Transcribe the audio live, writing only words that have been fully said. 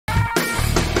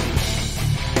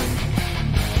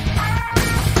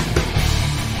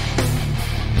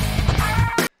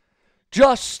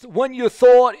Just when you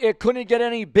thought it couldn't get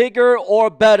any bigger or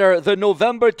better, the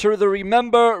November to the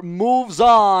Remember moves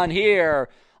on here.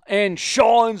 In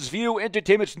Sean's View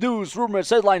Entertainment's news, rumors,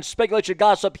 headlines, speculation,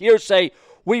 gossip, hearsay.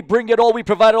 We bring it all, we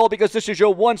provide it all, because this is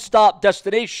your one-stop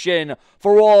destination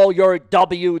for all your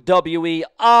WWE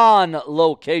on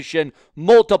location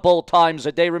multiple times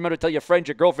a day. Remember to tell your friends,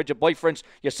 your girlfriends, your boyfriends,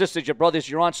 your sisters, your brothers,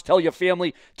 your aunts, tell your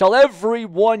family, tell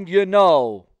everyone you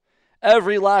know,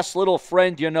 every last little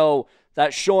friend you know,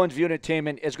 that Seanzviewent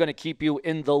Entertainment is going to keep you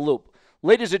in the loop.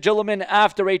 Ladies and gentlemen,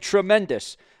 after a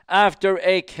tremendous, after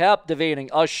a captivating,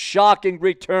 a shocking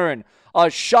return, a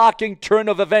shocking turn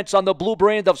of events on the blue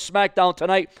brand of SmackDown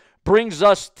tonight brings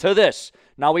us to this.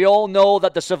 Now, we all know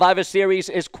that the Survivor Series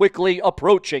is quickly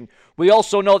approaching. We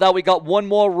also know that we got one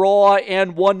more Raw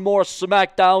and one more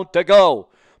SmackDown to go.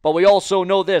 But we also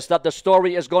know this, that the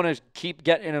story is going to keep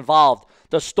getting involved.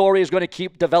 The story is going to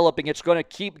keep developing. It's going to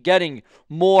keep getting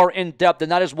more in-depth,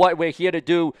 and that is what we're here to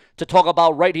do, to talk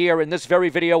about right here in this very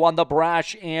video on the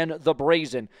Brash and the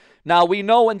Brazen. Now, we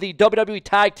know in the WWE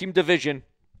Tag Team division,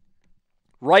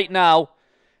 right now,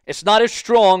 it's not as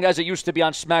strong as it used to be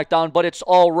on SmackDown, but it's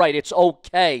all right. It's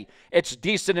okay. It's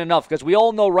decent enough, because we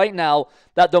all know right now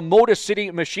that the Motor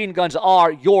City Machine Guns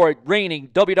are your reigning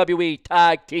WWE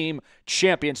Tag Team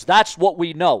Champions. That's what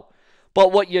we know.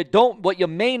 But what you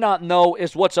may not know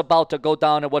is what's about to go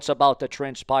down and what's about to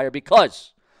transpire,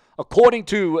 because according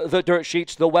to the dirt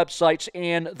sheets, the websites,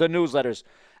 and the newsletters,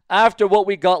 after what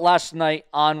we got last night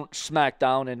on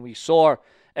SmackDown, and we saw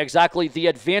exactly the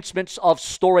advancements of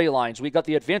storylines. We got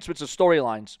the advancements of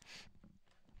storylines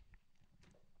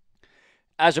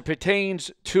as it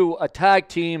pertains to a tag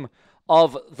team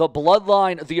of the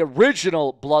Bloodline, the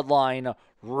original Bloodline,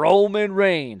 Roman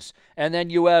Reigns. And then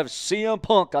you have CM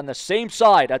Punk on the same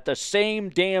side at the same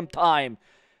damn time.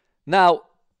 Now,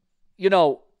 you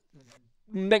know,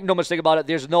 make no mistake about it,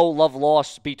 there's no love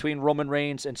lost between Roman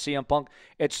Reigns and CM Punk.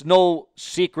 It's no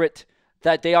secret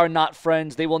that they are not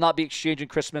friends. They will not be exchanging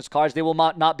Christmas cards. They will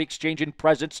not be exchanging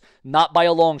presents, not by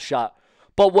a long shot.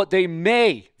 But what they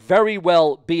may very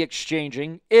well be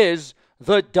exchanging is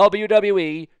the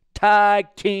WWE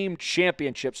Tag Team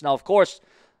Championships. Now, of course,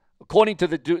 according to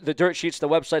the dirt sheets, the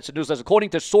websites, the newsletters,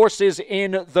 according to sources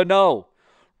in the know,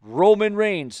 Roman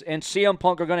Reigns and CM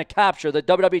Punk are going to capture the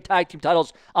WWE Tag Team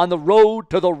titles on the road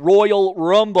to the Royal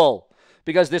Rumble.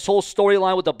 Because this whole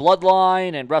storyline with the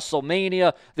Bloodline and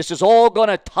WrestleMania, this is all going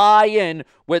to tie in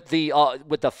with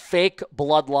the fake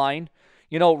Bloodline.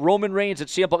 You know, Roman Reigns and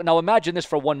CM Punk. Now imagine this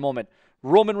for one moment.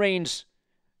 Roman Reigns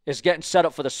is getting set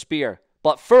up for the spear.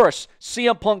 But first,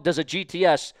 CM Punk does a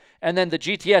GTS, and then the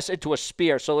GTS into a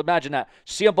spear. So imagine that.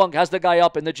 CM Punk has the guy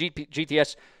up in the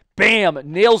GTS. Bam!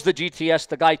 Nails the GTS.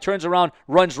 The guy turns around,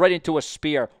 runs right into a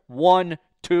spear. 1,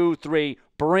 2, 3.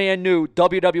 Brand new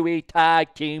WWE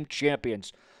Tag Team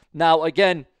Champions. Now,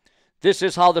 again, this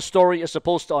is how the story is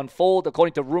supposed to unfold.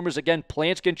 According to rumors, again,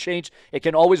 plans can change. It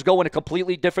can always go in a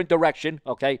completely different direction,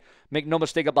 okay? Make no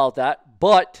mistake about that.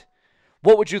 But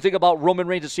what would you think about Roman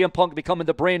Reigns and CM Punk becoming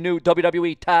the brand new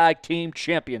WWE Tag Team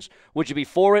Champions? Would you be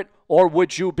for it, or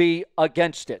would you be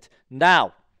against it?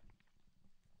 Now,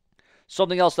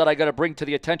 something else that I got to bring to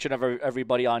the attention of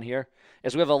everybody on here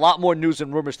is we have a lot more news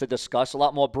and rumors to discuss, a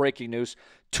lot more breaking news.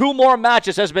 2 more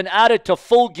matches has been added to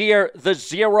Full Gear, the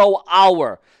 0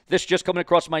 Hour. This just coming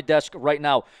across my desk right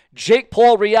now. Jake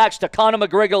Paul reacts to Conor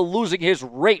McGregor losing his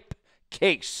rape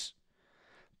case.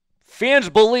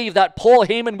 Fans believe that Paul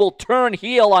Heyman will turn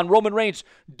heel on Roman Reigns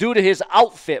due to his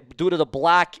outfit, due to the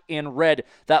black and red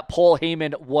that Paul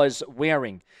Heyman was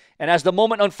wearing. And as the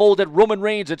moment unfolded, Roman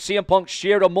Reigns and CM Punk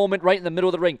shared a moment right in the middle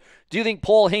of the ring. Do you think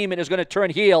Paul Heyman is going to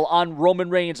turn heel on Roman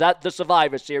Reigns at the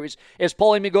Survivor Series? Is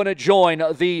Paul Heyman going to join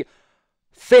the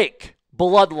fake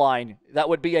Bloodline? That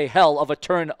would be a hell of a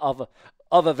turn of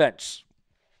events.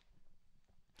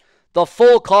 The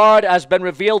full card has been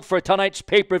revealed for tonight's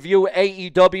pay-per-view,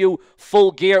 AEW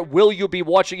Full Gear. Will you be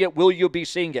watching it? Will you be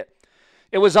seeing it?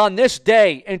 It was on this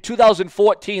day in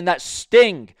 2014 that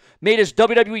Sting made his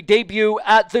WWE debut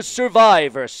at the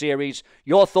Survivor Series.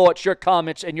 Your thoughts, your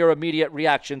comments, and your immediate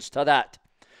reactions to that.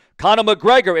 Conor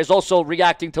McGregor is also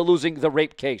reacting to losing the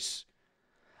rape case.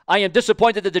 I am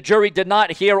disappointed that the jury did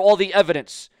not hear all the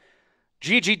evidence.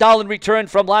 Gigi Dolan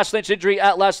returned from last night's injury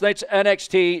at last night's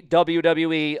NXT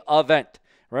WWE event.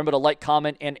 Remember to like,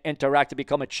 comment, and interact to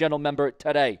become a channel member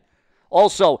today.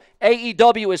 Also,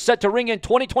 AEW is set to ring in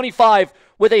 2025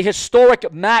 with a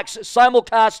historic Max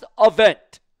simulcast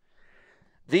event.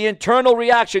 The internal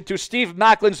reaction to Steve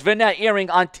Maclin's vignette airing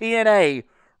on TNA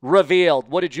revealed.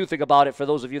 What did you think about it? For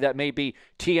those of you that may be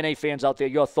TNA fans out there,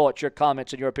 your thoughts, your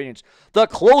comments, and your opinions. The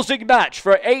closing match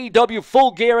for AEW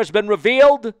Full Gear has been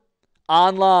revealed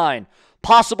online.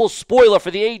 Possible spoiler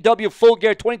for the AEW Full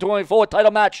Gear 2024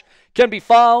 title match can be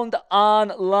found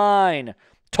online.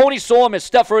 Toni Storm is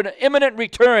set for an imminent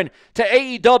return to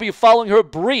AEW following her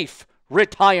brief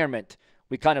retirement.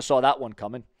 We kind of saw that one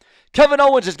coming. Kevin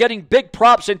Owens is getting big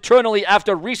props internally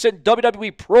after recent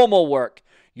WWE promo work.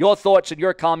 Your thoughts and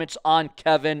your comments on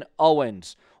Kevin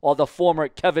Owens, or the former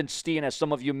Kevin Steen, as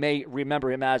some of you may remember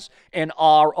him as, in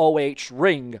ROH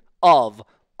Ring of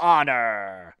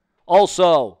Honor.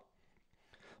 Also,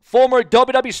 former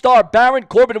WWE star Baron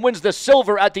Corbin wins the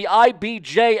silver at the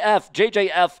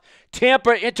JJF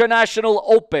Tampa International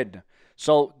Open.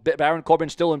 So Baron Corbin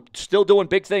still doing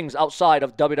big things outside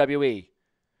of WWE.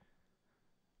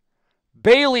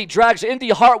 Bayley drags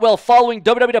Indy Hartwell following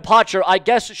WWE departure. I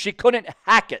guess she couldn't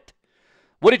hack it.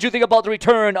 What did you think about the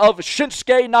return of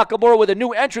Shinsuke Nakamura with a new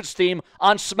entrance theme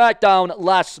on SmackDown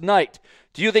last night?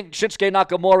 Do you think Shinsuke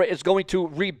Nakamura is going to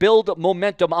rebuild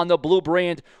momentum on the blue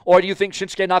brand, or do you think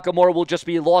Shinsuke Nakamura will just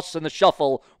be lost in the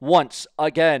shuffle once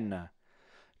again?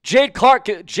 Jade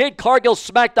Cargill's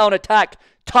SmackDown attack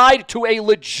tied to a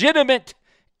legitimate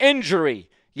injury.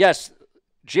 Yes,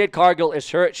 Jade Cargill is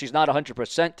hurt. She's not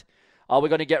 100%. We're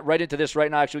going to get right into this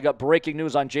right now. Actually, we got breaking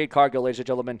news on Jade Cargill, ladies and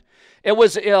gentlemen. It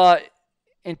was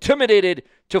intimidated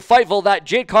to Fightful that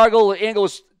Jade Cargill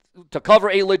angles to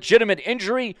cover a legitimate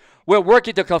injury. We're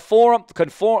working to confirm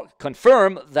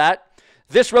that.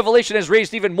 This revelation has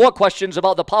raised even more questions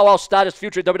about the powerhouse status,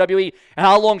 future of WWE, and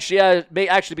how long she may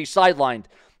actually be sidelined.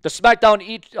 The SmackDown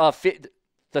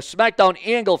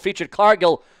angle featured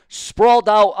Cargill sprawled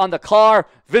out on the car,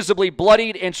 visibly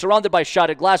bloodied and surrounded by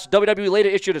shattered glass. WWE later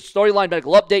issued a storyline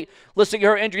medical update listing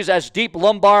her injuries as deep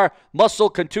lumbar muscle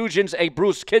contusions, a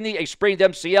bruised kidney, a sprained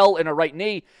MCL in her right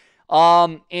knee.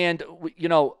 I'll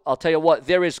tell you what,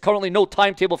 there is currently no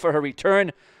timetable for her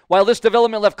return. While this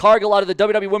development left Cargill out of the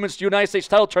WWE Women's United States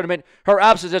title tournament, her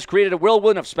absence has created a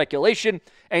whirlwind of speculation.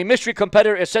 A mystery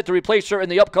competitor is set to replace her in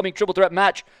the upcoming triple threat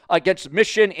match against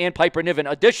Mission and Piper Niven.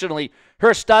 Additionally,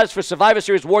 her status for Survivor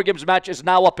Series War Games match is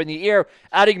now up in the air,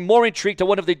 adding more intrigue to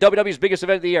one of the WWE's biggest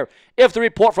events of the year. If the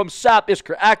report from SAP is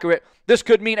accurate, this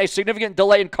could mean a significant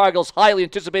delay in Cargill's highly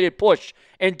anticipated push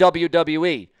in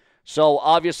WWE. So,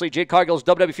 obviously, Jade Cargill's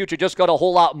WWE future just got a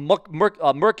whole lot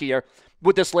murkier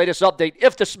with this latest update.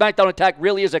 If the SmackDown attack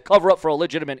really is a cover-up for a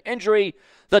legitimate injury,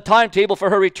 the timetable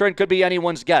for her return could be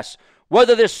anyone's guess.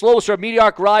 Whether this slows her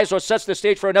meteoric rise or sets the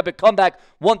stage for an epic comeback,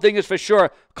 one thing is for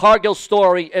sure, Cargill's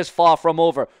story is far from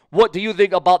over. What do you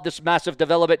think about this massive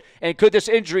development? And could this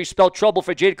injury spell trouble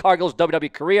for Jade Cargill's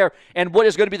WWE career? And what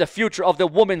is going to be the future of the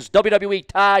Women's WWE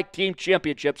Tag Team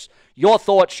Championships? Your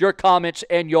thoughts, your comments,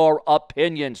 and your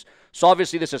opinions. So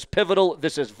obviously this is pivotal.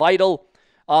 This is vital.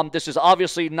 This is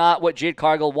obviously not what Jade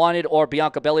Cargill wanted or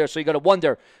Bianca Belair, so you got to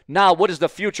wonder, now, what is the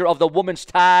future of the Women's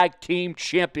Tag Team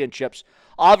Championships?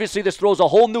 Obviously, this throws a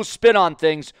whole new spin on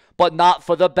things, but not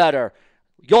for the better.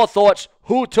 Your thoughts,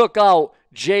 who took out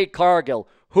Jade Cargill?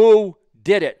 Who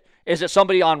did it? Is it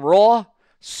somebody on Raw,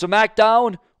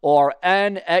 SmackDown, or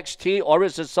NXT, or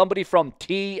is it somebody from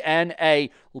TNA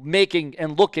making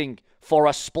and looking for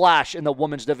a splash in the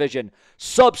women's division?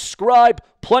 Subscribe.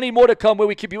 Plenty more to come where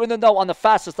we keep you in the know on the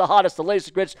fastest, the hottest, the latest,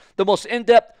 the greatest, the most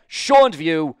in-depth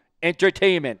Seanzview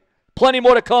entertainment. Plenty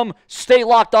more to come. Stay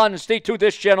locked on and stay tuned to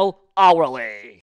this channel hourly.